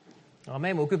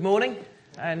Amen. Well, good morning,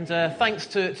 and thanks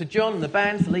to John and the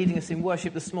band for leading us in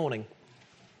worship this morning.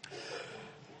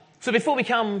 So before we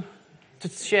come to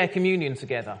share communion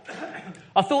together,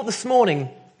 I thought this morning,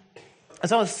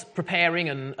 as I was preparing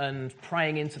and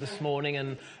praying into this morning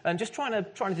and just trying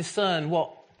to discern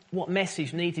what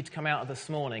message needed to come out of this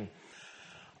morning,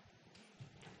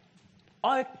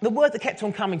 the word that kept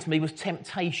on coming to me was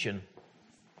temptation.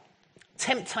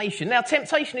 Temptation. Now,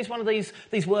 temptation is one of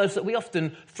these words that we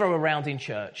often throw around in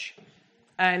church.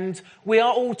 And we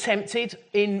are all tempted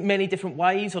in many different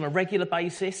ways on a regular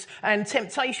basis. And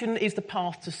temptation is the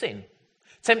path to sin.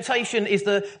 Temptation is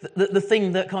the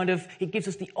thing that it gives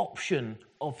us the option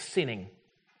of sinning.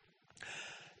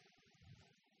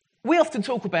 We often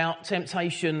talk about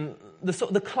temptation,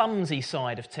 the clumsy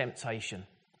side of temptation.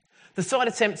 The side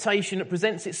of temptation that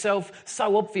presents itself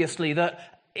so obviously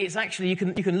that it's actually, you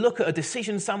can look at a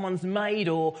decision someone's made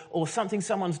or something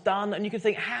someone's done, and you can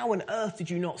think, how on earth did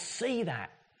you not see that?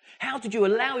 How did you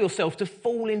allow yourself to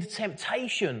fall into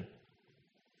temptation?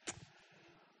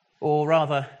 Or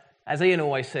rather, as Ian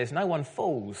always says, no one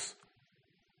falls.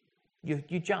 You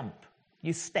jump,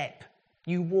 you step,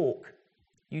 you walk,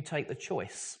 you take the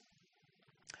choice.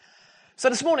 So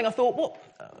this morning I thought,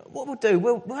 what we'll do,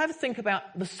 we'll have a think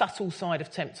about the subtle side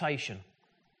of temptation.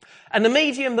 And the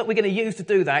medium that we're going to use to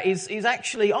do that is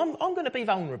actually, I'm going to be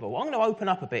vulnerable. I'm going to open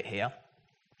up a bit here.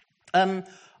 I'm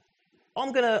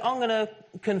going to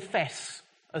confess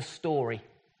a story.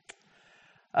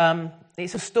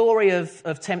 It's a story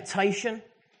of temptation.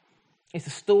 It's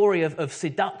a story of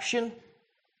seduction.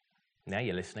 Now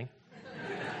you're listening.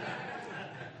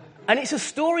 And it's a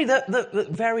story that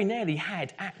very nearly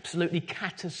had absolutely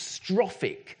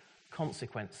catastrophic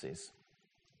consequences.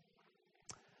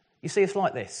 You see, it's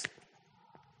like this.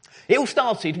 It all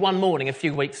started one morning a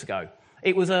few weeks ago.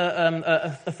 It was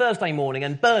a Thursday morning,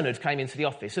 and Bernard came into the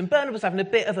office, and Bernard was having a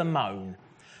bit of a moan.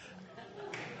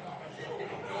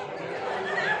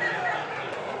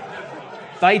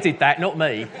 They did that, not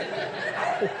me.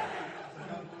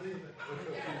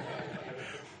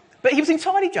 But he was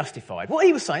entirely justified. What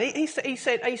he was saying, he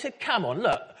said, come on,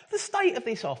 look, the state of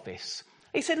this office.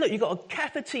 He said, look, you've got a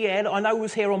cafetiere that I know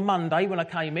was here on Monday when I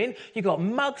came in. You've got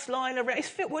mugs lying around.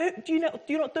 Do you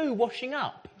not do washing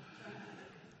up?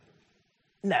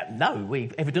 No,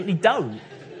 we evidently don't.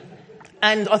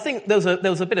 And I think there was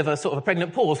a bit of a sort of a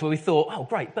pregnant pause where we thought, oh,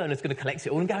 great, Bernard's going to collect it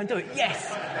all and go and do it. Yes.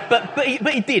 But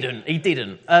he didn't. He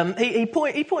didn't. He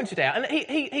pointed out, and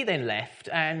he then left,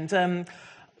 and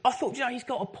I thought, he's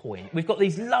got a point. We've got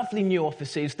these lovely new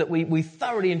offices that we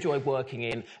thoroughly enjoy working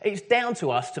in. It's down to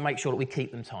us to make sure that we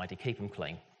keep them tidy, keep them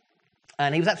clean.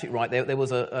 And he was absolutely right. There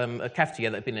was a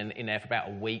cafetiere that had been in there for about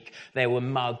a week. There were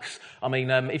mugs. I mean,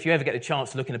 if you ever get a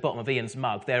chance to look in the bottom of Ian's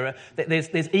mug, there's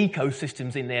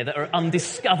ecosystems in there that are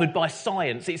undiscovered by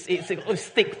science. It's got this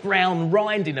thick brown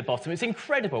rind in the bottom. It's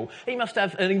incredible. He must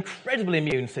have an incredible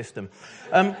immune system.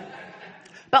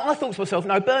 But I thought to myself,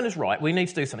 no, Bernard's right. We need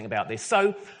to do something about this.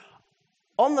 So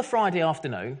on the Friday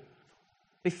afternoon,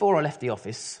 before I left the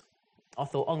office, I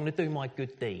thought, I'm going to do my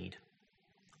good deed.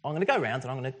 I'm going to go around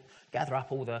and I'm going to gather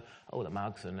up all the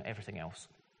mugs and everything else.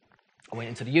 I went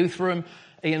into the youth room,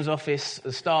 Ian's office,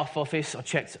 the staff office. I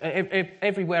checked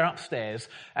everywhere upstairs.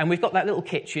 And we've got that little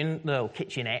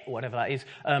kitchenette, or whatever that is,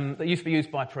 that used to be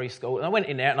used by preschool. And I went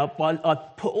in there and I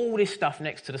put all this stuff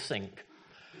next to the sink.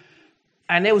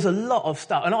 And there was a lot of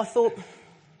stuff. And I thought,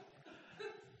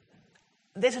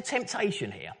 there's a temptation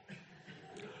here.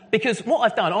 Because what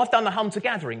I've done the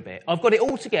hunter-gathering bit. I've got it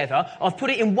all together. I've put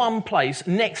it in one place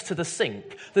next to the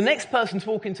sink. The next person to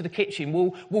walk into the kitchen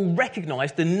will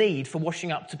recognise the need for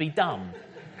washing up to be done.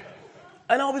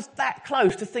 And I was that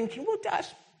close to thinking, well,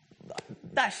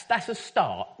 that's a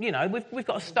start. We've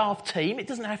got a staff team. It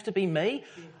doesn't have to be me.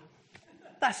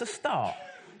 That's a start.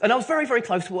 And I was very, very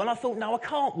close to it, and I thought, no, I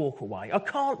can't walk away. I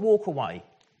can't walk away.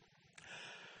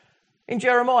 In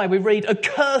Jeremiah, we read, a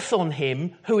curse on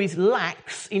him who is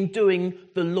lax in doing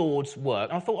the Lord's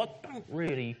work. And I thought, I don't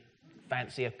really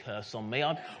fancy a curse on me.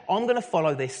 I'm going to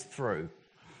follow this through.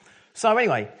 So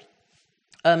anyway,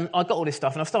 I got all this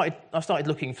stuff, and I started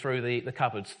looking through the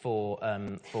cupboards for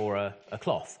a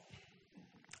cloth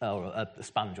or a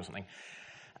sponge or something.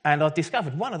 And I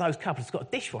discovered one of those cupboards has got a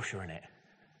dishwasher in it.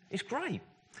 It's great.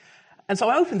 And so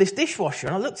I opened this dishwasher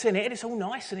and I looked in it and it's all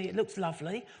nice and it looks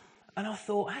lovely. And I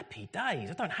thought, happy days,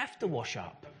 I don't have to wash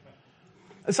up.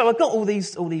 And so I got all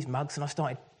these mugs and I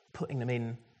started putting them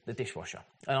in the dishwasher.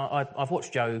 And I've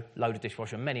watched Joe load a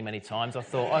dishwasher many, many times. I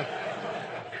thought,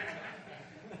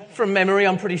 from memory,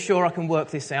 I'm pretty sure I can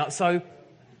work this out. So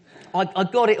I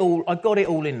got it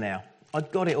all in there.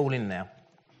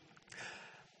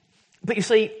 But you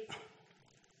see,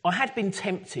 I had been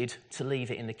tempted to leave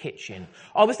it in the kitchen.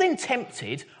 I was then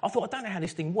tempted, I thought, I don't know how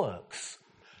this thing works.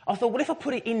 I thought, well, if I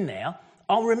put it in there,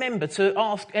 I'll remember to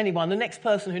ask anyone, the next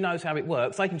person who knows how it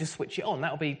works, they can just switch it on.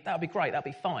 That'll be great, that'll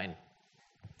be fine.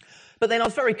 But then I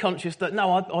was very conscious that,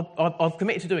 no, I've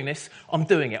committed to doing this, I'm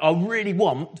doing it. I really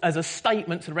want, as a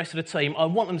statement to the rest of the team, I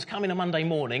want them to come in on Monday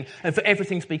morning and for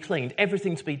everything to be cleaned,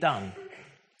 everything to be done.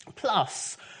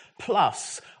 Plus,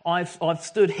 I've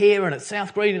stood here and at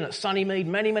South Green and at Sunnymead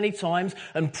many times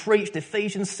and preached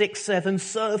Ephesians 6:7,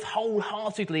 serve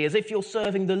wholeheartedly as if you're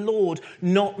serving the Lord,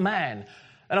 not man.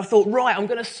 And I thought, right, I'm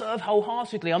going to serve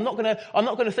wholeheartedly. I'm not going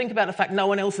to think about the fact no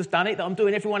one else has done it, that I'm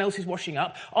doing everyone else's washing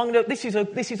up. This is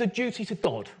a duty to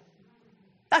God.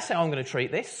 That's how I'm going to treat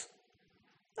this.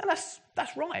 And that's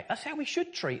right. That's how we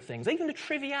should treat things, even the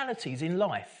trivialities in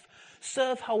life.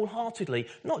 Serve wholeheartedly,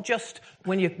 not just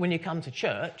when you come to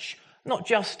church, not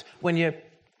just when you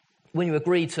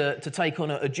agree to take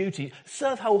on a duty.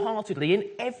 Serve wholeheartedly in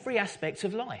every aspect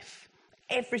of life.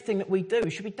 Everything that we do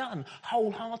should be done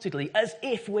wholeheartedly, as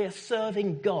if we're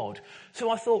serving God. So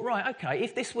I thought, right, okay,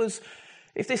 if this was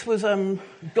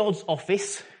God's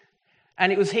office,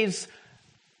 and it was his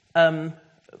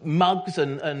mugs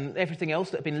and everything else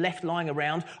that had been left lying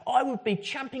around, I would be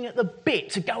champing at the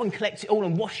bit to go and collect it all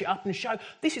and wash it up and show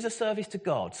this is a service to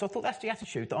God. So I thought that's the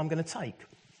attitude that I'm going to take.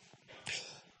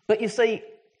 But you see,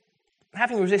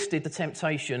 having resisted the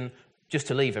temptation just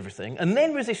to leave everything, and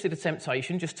then resisted the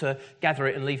temptation just to gather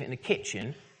it and leave it in the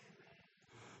kitchen,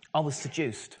 I was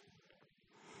seduced.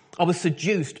 I was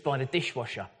seduced by the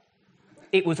dishwasher.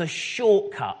 It was a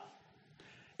shortcut.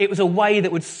 It was a way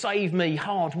that would save me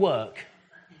hard work.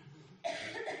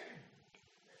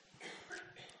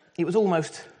 It was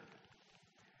almost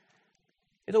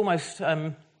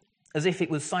as if it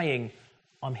was saying,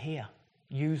 I'm here,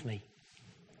 use me.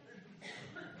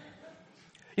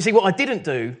 You see, what I didn't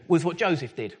do was what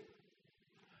Joseph did.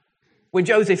 When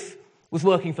Joseph was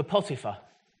working for Potiphar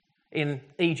in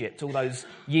Egypt all those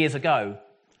years ago,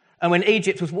 and when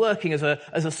Egypt was working as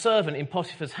a servant in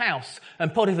Potiphar's house,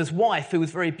 and Potiphar's wife, who was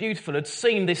very beautiful, had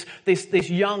seen this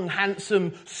young,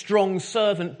 handsome, strong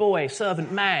servant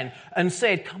man, and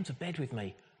said, come to bed with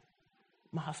me.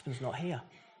 My husband's not here.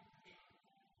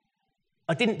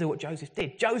 I didn't do what Joseph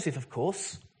did. Joseph, of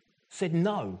course, said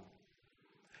no.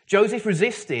 Joseph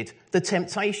resisted the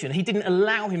temptation. He didn't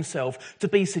allow himself to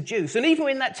be seduced. And even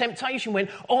when that temptation went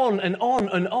on and on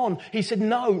and on, he said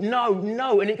no.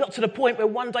 And it got to the point where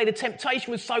one day the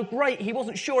temptation was so great, he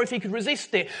wasn't sure if he could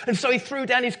resist it. And so he threw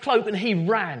down his cloak and he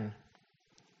ran.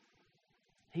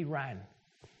 He ran.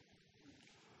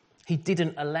 He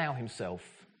didn't allow himself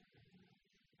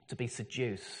to be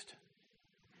seduced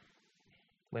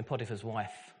when Potiphar's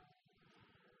wife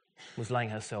was laying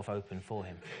herself open for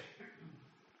him.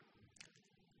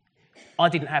 I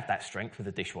didn't have that strength with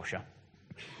the dishwasher.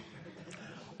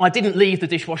 I didn't leave the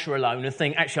dishwasher alone and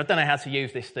think, actually, I don't know how to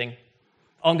use this thing.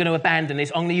 I'm going to abandon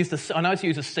this. I'm going to I know how to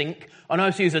use a sink. I know how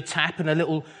to use a tap and a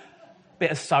little bit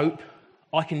of soap.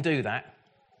 I can do that.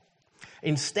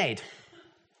 Instead,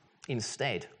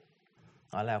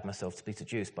 I allowed myself to be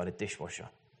seduced by the dishwasher.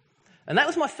 And that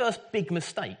was my first big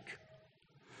mistake.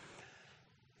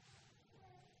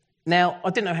 Now, I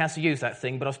didn't know how to use that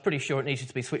thing, but I was pretty sure it needed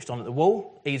to be switched on at the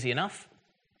wall. Easy enough.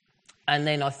 And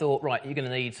then I thought, right, you're going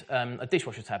to need a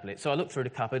dishwasher tablet. So I looked through the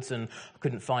cupboards and I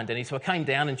couldn't find any. So I came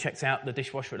down and checked out the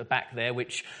dishwasher at the back there,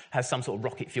 which has some sort of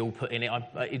rocket fuel put in it.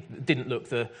 It didn't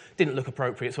look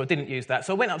appropriate, so I didn't use that.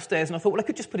 So I went upstairs and I thought, well, I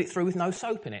could just put it through with no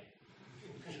soap in it.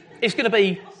 It's going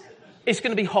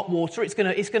to be hot water. It's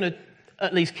going to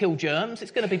at least kill germs.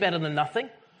 It's going to be better than nothing.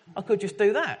 I could just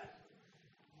do that.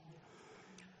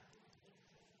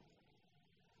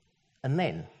 And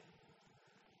then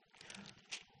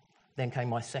came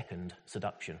my second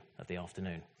seduction of the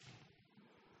afternoon.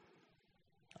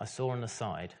 I saw on the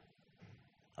side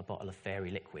a bottle of fairy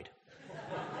liquid.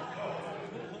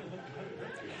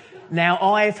 Now,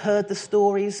 I've heard the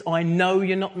stories. I know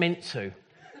you're not meant to.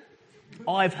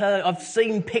 I've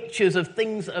seen pictures of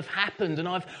things that have happened, and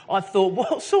I've thought,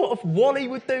 what sort of Wally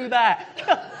would do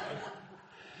that?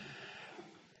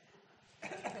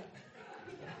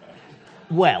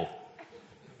 Well,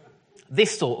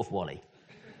 this sort of Wally.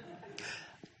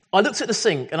 I looked at the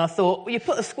sink and I thought, well, you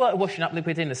put a squirt of washing up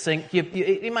liquid in the sink,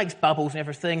 it makes bubbles and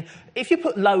everything. If you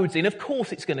put loads in, of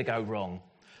course it's going to go wrong.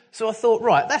 So I thought,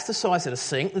 right, that's the size of the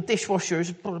sink. The dishwasher is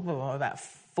about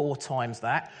 4 times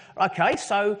that. Okay,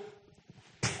 so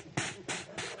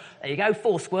there you go,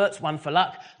 4 squirts, 1 for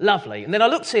luck. Lovely. And then I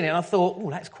looked in it and I thought, oh,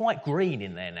 that's quite green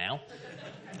in there now.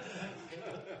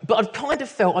 But I'd kind of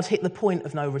felt I'd hit the point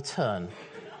of no return.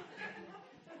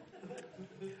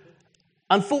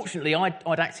 Unfortunately,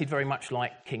 I'd acted very much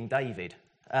like King David.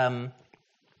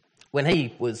 When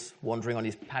he was wandering on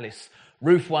his palace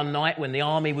roof one night when the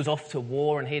army was off to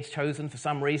war and he had chosen for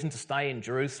some reason to stay in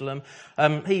Jerusalem,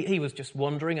 he was just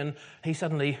wandering and he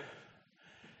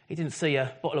didn't see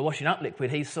a bottle of washing up liquid.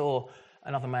 He saw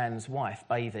another man's wife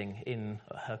bathing in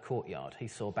her courtyard. He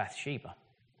saw Bathsheba.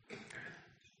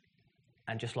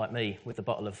 And just like me with the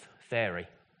bottle of fairy,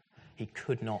 he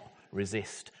could not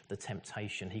resist the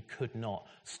temptation. He could not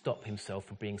stop himself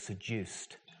from being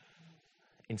seduced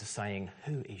into saying,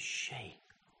 "Who is she?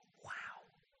 Wow."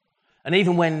 And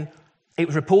even when it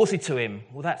was reported to him,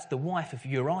 well, that's the wife of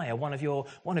Uriah, one of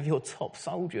your top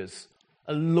soldiers,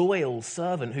 a loyal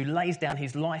servant who lays down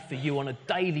his life for you on a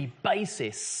daily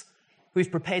basis, who's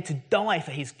prepared to die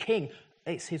for his king.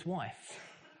 It's his wife.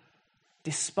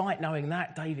 Despite knowing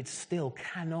that, David still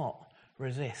cannot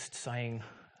resist saying,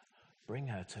 "Bring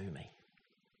her to me."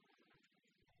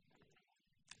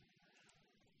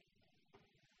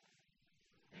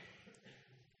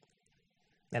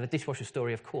 Now, the dishwasher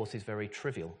story, of course, is very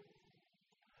trivial,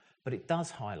 but it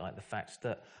does highlight the fact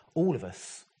that all of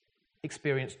us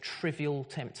experience trivial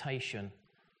temptation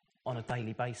on a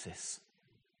daily basis.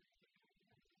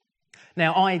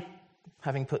 Now,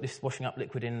 having put this washing up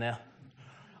liquid in there,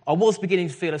 I was beginning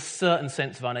to feel a certain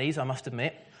sense of unease, I must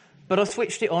admit, but I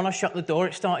switched it on, I shut the door,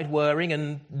 it started whirring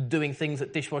and doing things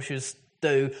that dishwashers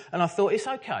do, and I thought, it's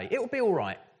okay, it will be all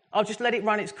right. I'll just let it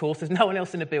run its course, there's no one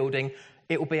else in the building,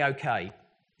 it will be okay.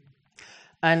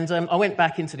 And I went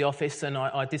back into the office and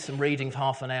I did some reading for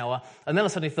half an hour, and then I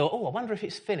suddenly thought, I wonder if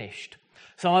it's finished.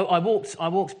 So I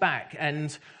walked back,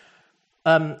 and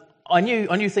I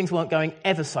knew things weren't going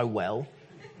ever so well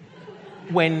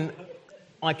when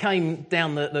I came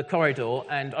down the corridor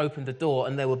and opened the door,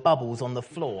 and there were bubbles on the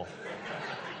floor.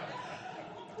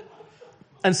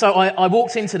 And so I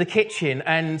walked into the kitchen,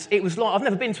 and it was like, I've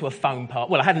never been to a foam park.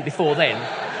 Well, I hadn't before then.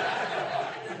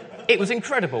 It was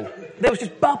incredible. There was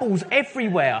just bubbles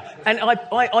everywhere. And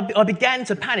I began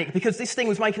to panic because this thing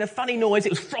was making a funny noise. It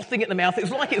was frothing at the mouth. It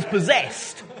was like it was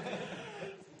possessed.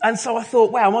 And so I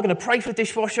thought, wow, am I going to pray for the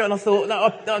dishwasher? And I thought,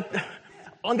 no,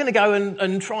 I'm going to go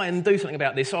and try and do something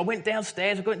about this. So I went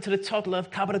downstairs, I went to the toddler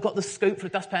cupboard, I got the scoop for the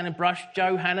dustpan and brush.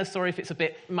 Joe, Hannah, sorry if it's a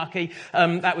bit mucky,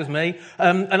 that was me.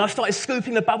 And I started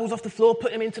scooping the bubbles off the floor,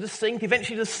 putting them into the sink.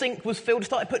 Eventually the sink was filled, I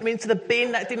started putting them into the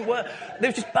bin, that didn't work. There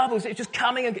was just bubbles, it was just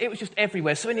coming, and it was just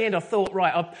everywhere. So in the end I thought,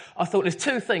 right, I thought there's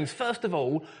two things. First of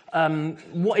all,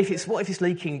 what if it's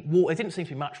leaking water? It didn't seem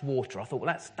to be much water. I thought,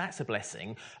 well, that's a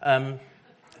blessing.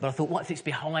 But I thought, what if it's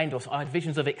behind us? I had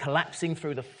visions of it collapsing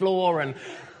through the floor, and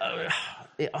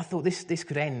I thought this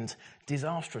could end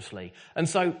disastrously. And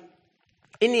so,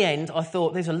 in the end, I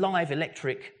thought, there's a live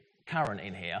electric current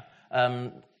in here.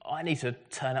 I need to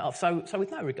turn it off. So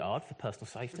with no regard for personal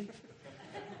safety,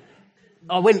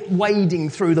 I went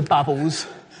wading through the bubbles.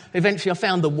 Eventually, I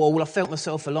found the wall. I felt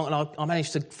myself along, and I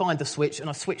managed to find the switch, and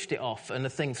I switched it off, and the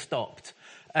thing stopped.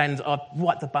 And I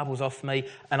wiped the bubbles off me,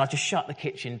 and I just shut the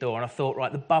kitchen door, and I thought, right,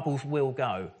 the bubbles will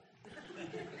go.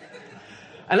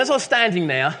 And as I was standing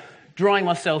there, drying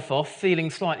myself off, feeling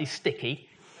slightly sticky,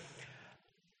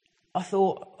 I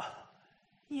thought,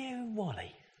 you,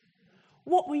 Wally,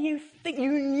 what were you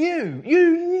thinking? You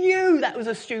knew that was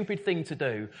a stupid thing to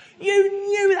do. You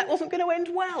knew that wasn't going to end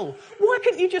well. Why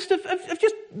couldn't you just have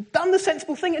just done the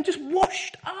sensible thing and just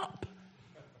washed up?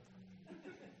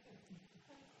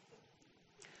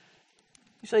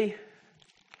 You see,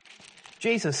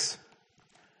 Jesus,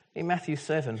 in Matthew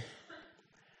 7,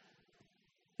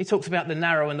 he talks about the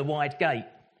narrow and the wide gate.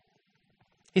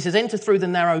 He says, enter through the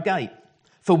narrow gate,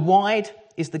 for wide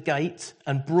is the gate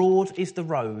and broad is the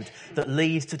road that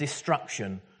leads to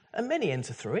destruction, and many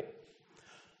enter through it.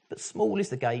 But small is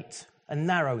the gate and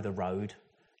narrow the road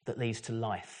that leads to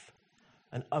life,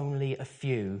 and only a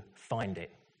few find it.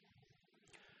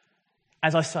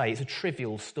 As I say, it's a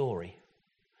trivial story.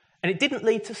 And it didn't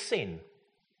lead to sin.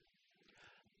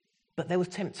 But there was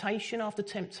temptation after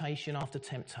temptation after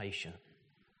temptation.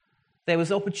 There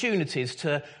was opportunities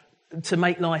to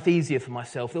make life easier for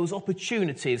myself. There was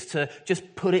opportunities to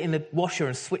just put it in the washer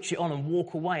and switch it on and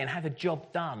walk away and have a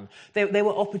job done. There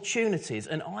were opportunities,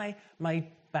 and I made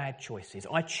bad choices.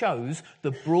 I chose the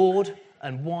broad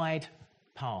and wide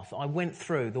path. I went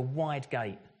through the wide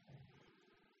gate.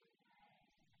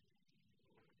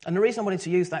 And the reason I wanted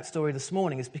to use that story this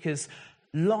morning is because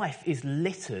life is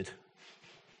littered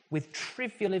with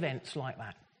trivial events like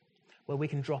that, where we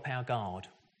can drop our guard.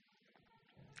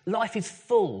 Life is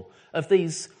full of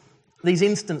these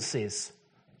instances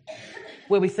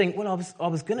where we think, well, I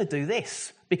was going to do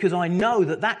this because I know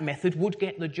that method would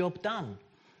get the job done.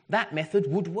 That method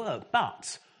would work.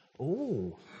 But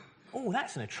Oh,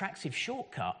 that's an attractive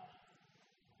shortcut.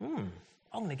 I'm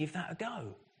going to give that a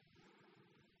go.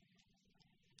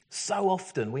 So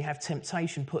often we have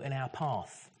temptation put in our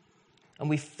path and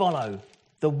we follow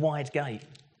the wide gate,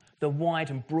 the wide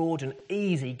and broad and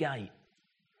easy gate,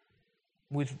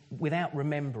 without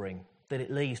remembering that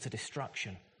it leads to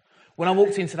destruction. When I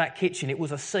walked into that kitchen, it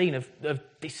was a scene of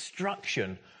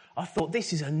destruction. I thought,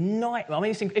 this is a nightmare. I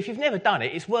mean, if you've never done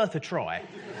it, it's worth a try.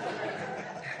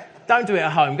 Don't do it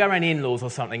at home. Go around the in-laws or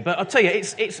something. But I'll tell you,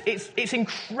 it's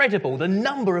incredible. The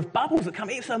number of bubbles that come.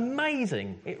 It's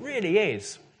amazing. It really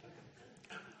is.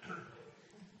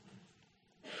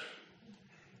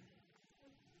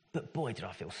 But boy, did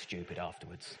I feel stupid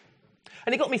afterwards.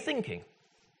 And it got me thinking,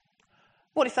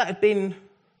 what if that had been,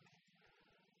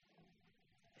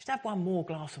 just have one more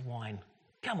glass of wine.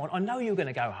 Come on, I know you're going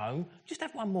to go home. Just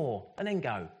have one more and then go.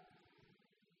 Have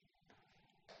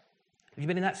you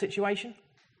been in that situation?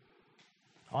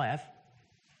 I have.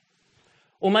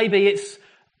 Or maybe it's,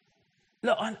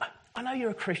 look, I know you're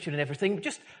a Christian and everything, but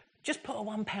just put a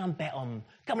 £1 bet on.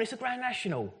 Come on, it's a Grand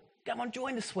National. Come on,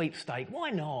 join the sweepstake. Why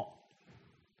not?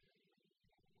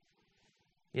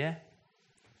 Yeah?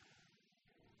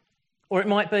 Or it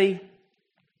might be,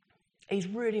 he's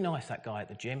really nice, that guy at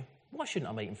the gym. Why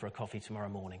shouldn't I meet him for a coffee tomorrow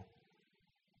morning?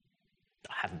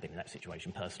 I haven't been in that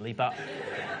situation personally, but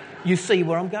you see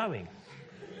where I'm going.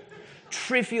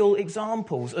 Trivial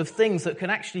examples of things that can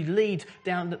actually lead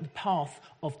down the path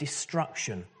of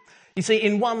destruction. You see,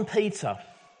 in 1 Peter,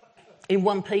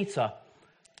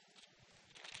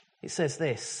 it says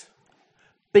this: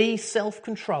 be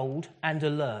self-controlled and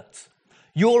alert.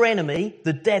 Your enemy,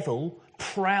 the devil,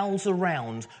 prowls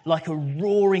around like a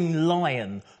roaring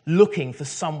lion looking for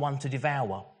someone to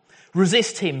devour.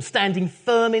 Resist him, standing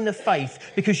firm in the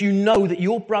faith, because you know that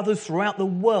your brothers throughout the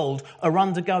world are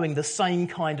undergoing the same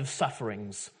kind of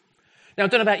sufferings. Now, I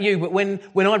don't know about you, but when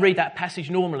I read that passage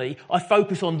normally, I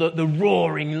focus on the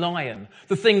roaring lion,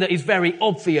 the thing that is very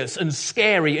obvious and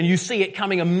scary, and you see it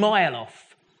coming a mile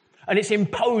off. And it's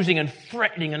imposing and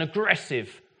threatening and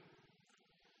aggressive.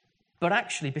 But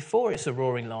actually, before it's a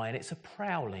roaring lion, it's a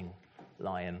prowling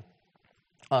lion.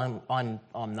 I'm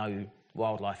no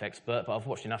wildlife expert, but I've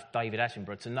watched enough David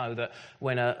Attenborough to know that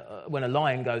when a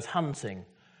lion goes hunting,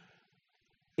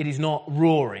 it is not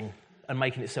roaring and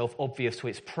making itself obvious to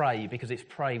its prey, because its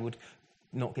prey would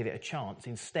not give it a chance.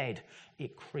 Instead,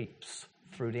 it creeps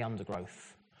through the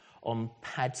undergrowth on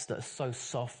pads that are so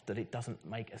soft that it doesn't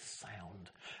make a sound.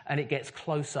 And it gets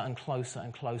closer and closer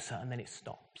and closer, and then it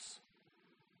stops.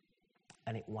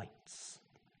 And it waits.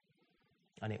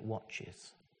 And it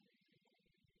watches.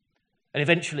 And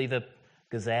eventually the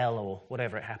gazelle, or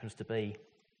whatever it happens to be,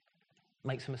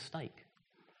 makes a mistake.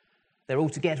 They're all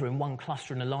together in one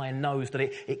cluster, and the lion knows that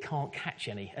it can't catch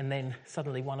any. And then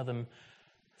suddenly one of them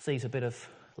sees a bit of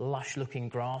lush-looking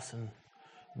grass and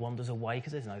wanders away,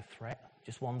 because there's no threat.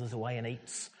 Just wanders away and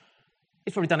eats.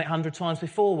 It's probably done it 100 times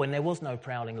before when there was no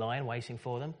prowling lion waiting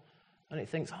for them. And it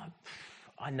thinks,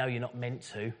 I know you're not meant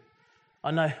to. I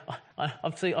know,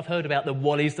 I've heard about the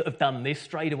wallies that have done this,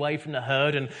 strayed away from the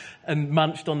herd and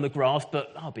munched on the grass,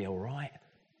 but I'll be all right.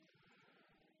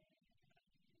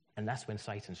 And that's when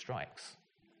Satan strikes.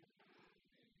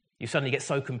 You suddenly get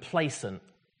so complacent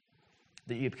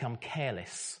that you become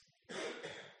careless.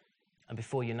 And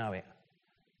before you know it,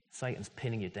 Satan's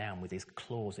pinning you down with his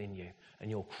claws in you, and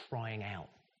you're crying out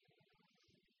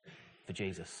for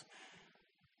Jesus.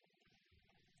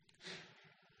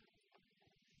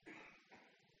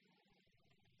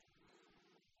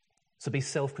 So be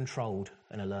self-controlled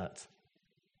and alert,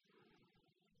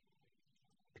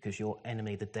 because your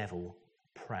enemy, the devil,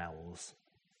 prowls.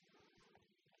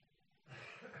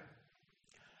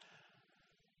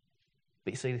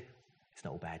 But you see, it's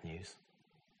not all bad news.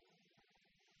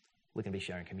 We're going to be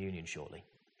sharing communion shortly.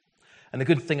 And the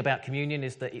good thing about communion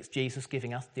is that it's Jesus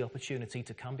giving us the opportunity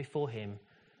to come before him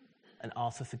and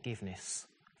ask for forgiveness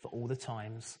for all the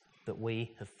times that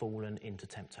we have fallen into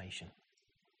temptation.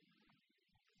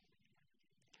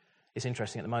 It's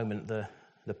interesting at the moment,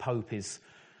 the Pope is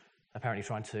apparently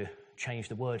trying to change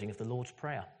the wording of the Lord's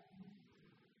Prayer.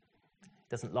 He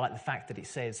doesn't like the fact that it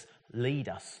says, lead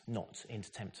us not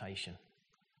into temptation.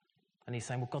 And he's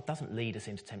saying, well, God doesn't lead us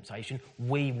into temptation.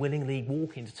 We willingly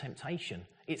walk into temptation.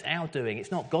 It's our doing. It's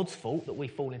not God's fault that we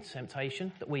fall into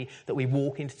temptation, that we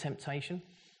walk into temptation.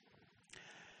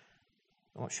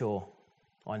 I'm not sure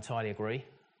I entirely agree,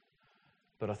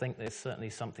 but I think there's certainly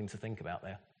something to think about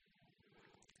there.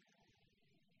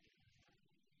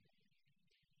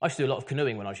 I used to do a lot of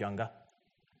canoeing when I was younger,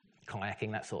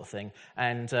 kayaking, that sort of thing.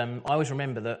 And I always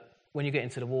remember that when you get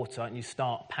into the water and you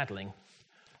start paddling,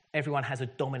 everyone has a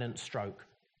dominant stroke.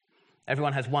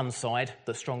 Everyone has one side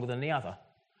that's stronger than the other.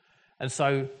 And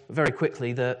so very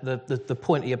quickly the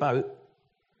point of your boat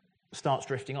starts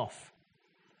drifting off.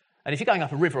 And if you're going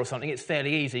up a river or something, it's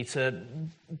fairly easy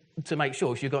to make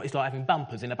sure. If it's like having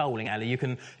bumpers in a bowling alley.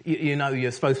 You know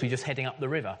you're supposed to be just heading up the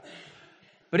river.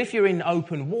 But if you're in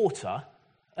open water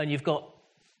and you've got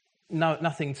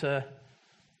nothing to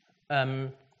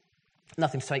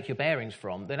take your bearings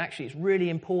from, then actually it's really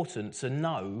important to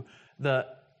know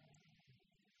that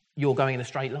you're going in a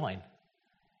straight line.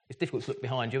 It's difficult to look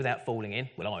behind you without falling in.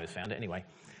 Well, I always found it anyway.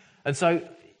 And so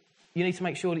you need to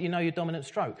make sure that you know your dominant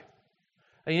stroke.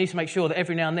 And you need to make sure that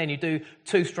every now and then you do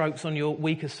 2 strokes on your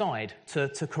weaker side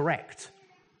to correct.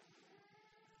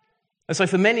 And so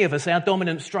for many of us, our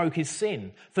dominant stroke is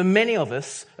sin. For many of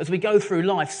us, as we go through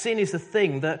life, sin is the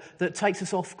thing that takes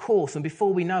us off course, and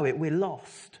before we know it, we're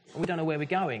lost, and we don't know where we're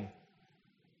going.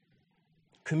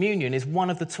 Communion is one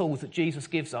of the tools that Jesus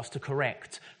gives us to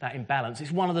correct that imbalance.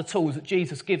 It's one of the tools that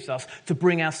Jesus gives us to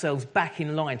bring ourselves back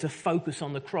in line, to focus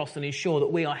on the cross and ensure that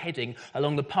we are heading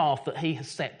along the path that he has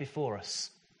set before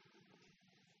us.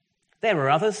 There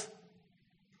are others.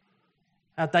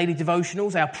 Our daily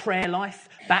devotionals, our prayer life,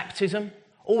 baptism,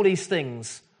 all these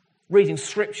things. Reading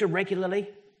scripture regularly.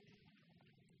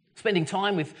 Spending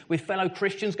time with fellow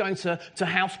Christians, going to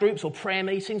house groups or prayer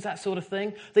meetings, that sort of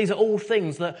thing. These are all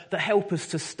things that help us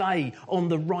to stay on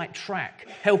the right track,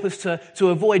 help us to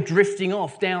avoid drifting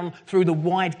off down through the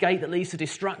wide gate that leads to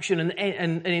destruction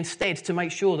and instead to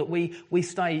make sure that we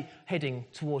stay heading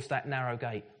towards that narrow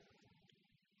gate.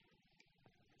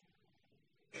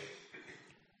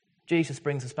 Jesus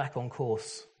brings us back on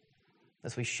course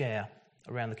as we share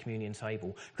around the communion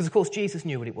table. Because, of course, Jesus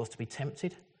knew what it was to be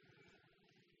tempted.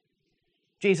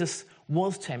 Jesus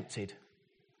was tempted.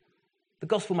 The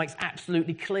gospel makes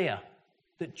absolutely clear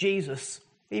that Jesus,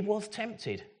 he was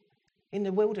tempted in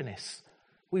the wilderness.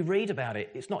 We read about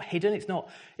it. It's not hidden. It's not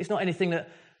anything that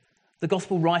the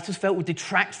gospel writers felt would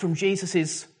detract from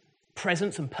Jesus'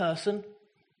 presence and person.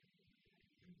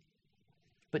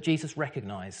 But Jesus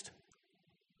recognised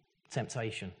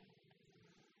temptation.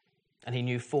 And he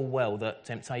knew full well that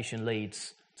temptation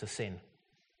leads to sin.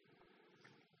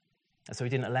 And so he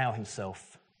didn't allow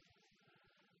himself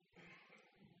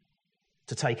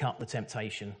to take up the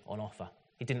temptation on offer.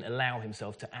 He didn't allow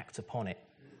himself to act upon it.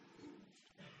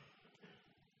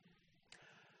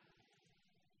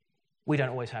 We don't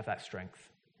always have that strength.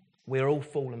 We're all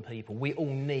fallen people. We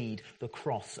all need the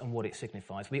cross and what it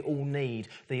signifies. We all need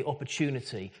the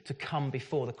opportunity to come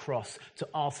before the cross, to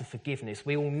ask for forgiveness.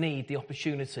 We all need the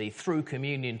opportunity through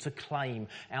communion to claim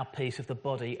our piece of the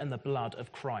body and the blood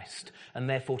of Christ, and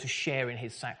therefore to share in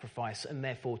his sacrifice, and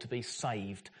therefore to be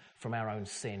saved from our own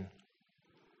sin.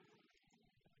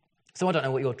 So I don't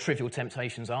know what your trivial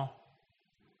temptations are.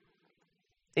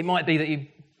 It might be that you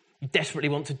desperately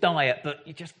want to diet, but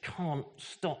you just can't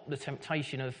stop the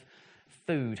temptation of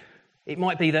food. It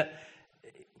might be that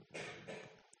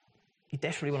you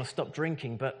desperately want to stop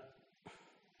drinking, but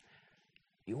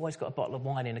you always got a bottle of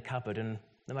wine in the cupboard, and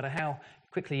no matter how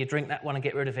quickly you drink that one and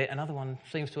get rid of it, another one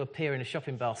seems to appear in a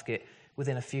shopping basket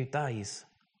within a few days.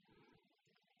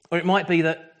 Or it might be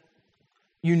that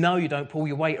you know you don't pull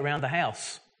your weight around the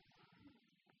house.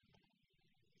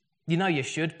 You know you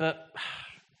should, but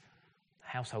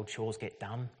household chores get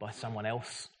done by someone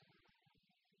else.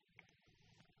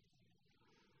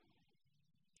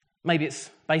 Maybe it's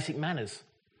basic manners.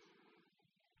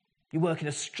 You work in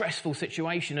a stressful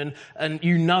situation and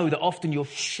you know that often you're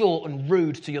short and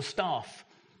rude to your staff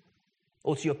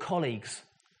or to your colleagues.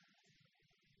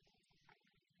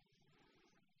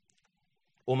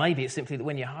 Or maybe it's simply that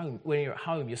when you're at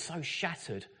home, you're so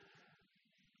shattered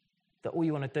that all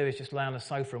you want to do is just lay on the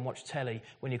sofa and watch telly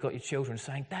when you've got your children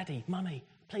saying, "Daddy, Mummy,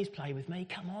 please play with me,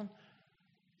 come on."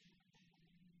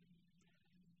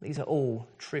 These are all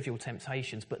trivial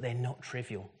temptations, but they're not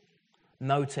trivial.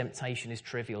 No temptation is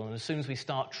trivial, and as soon as we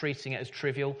start treating it as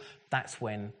trivial, that's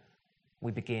when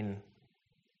we begin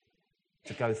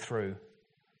to go through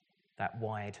that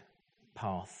wide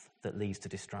path that leads to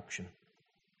destruction.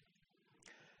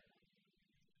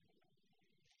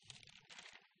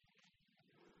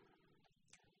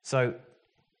 So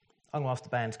I'm going to ask the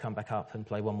band to come back up and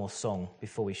play one more song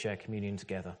before we share communion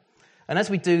together. And as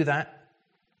we do that,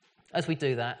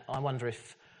 I wonder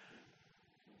if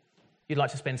you'd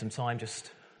like to spend some time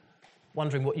just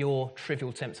wondering what your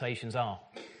trivial temptations are,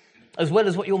 as well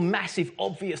as what your massive,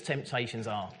 obvious temptations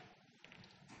are.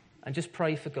 And just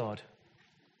pray for God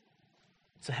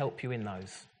to help you in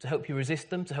those, to help you resist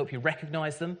them, to help you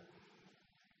recognise them,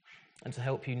 and to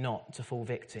help you not to fall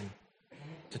victim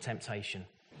to temptation.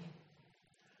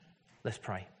 Let's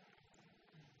pray.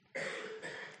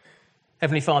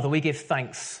 Heavenly Father, we give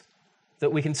thanks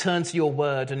that we can turn to your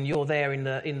word and you're there in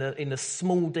the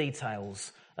small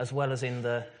details as well as in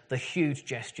the huge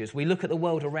gestures. We look at the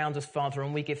world around us, Father,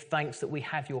 and we give thanks that we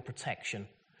have your protection.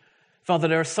 Father,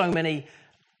 there are so many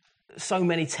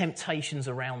temptations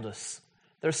around us.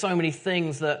 There are so many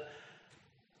things that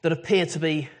appear to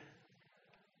be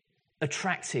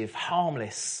attractive,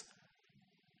 harmless,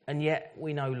 and yet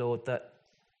we know, Lord, that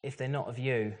if they're not of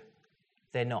you,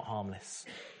 they're not harmless.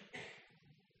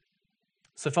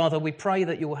 So, Father, we pray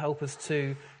that you will help us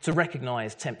to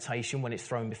recognise temptation when it's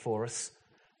thrown before us,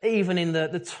 even in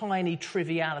the tiny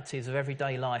trivialities of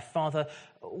everyday life. Father,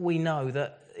 we know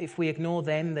that if we ignore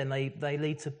them, then they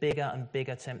lead to bigger and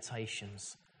bigger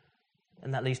temptations.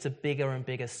 And that leads to bigger and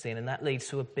bigger sin, and that leads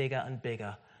to a bigger and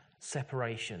bigger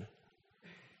separation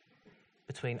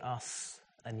between us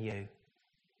and you.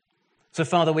 So,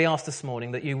 Father, we ask this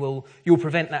morning that you'll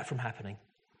prevent that from happening,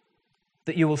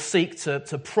 that you will seek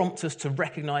to prompt us to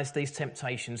recognise these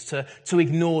temptations, to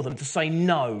ignore them, to say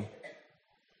no.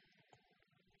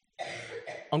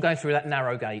 I'm going through that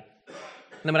narrow gate.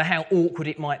 No matter how awkward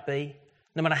it might be,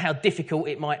 no matter how difficult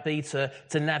it might be to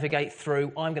navigate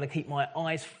through, I'm going to keep my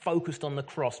eyes focused on the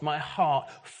cross, my heart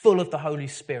full of the Holy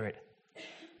Spirit,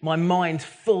 my mind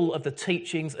full of the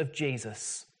teachings of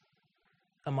Jesus,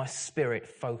 and my spirit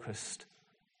focused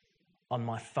on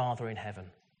my Father in heaven.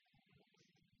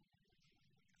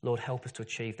 Lord, help us to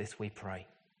achieve this, we pray.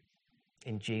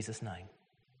 In Jesus' name,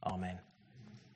 amen.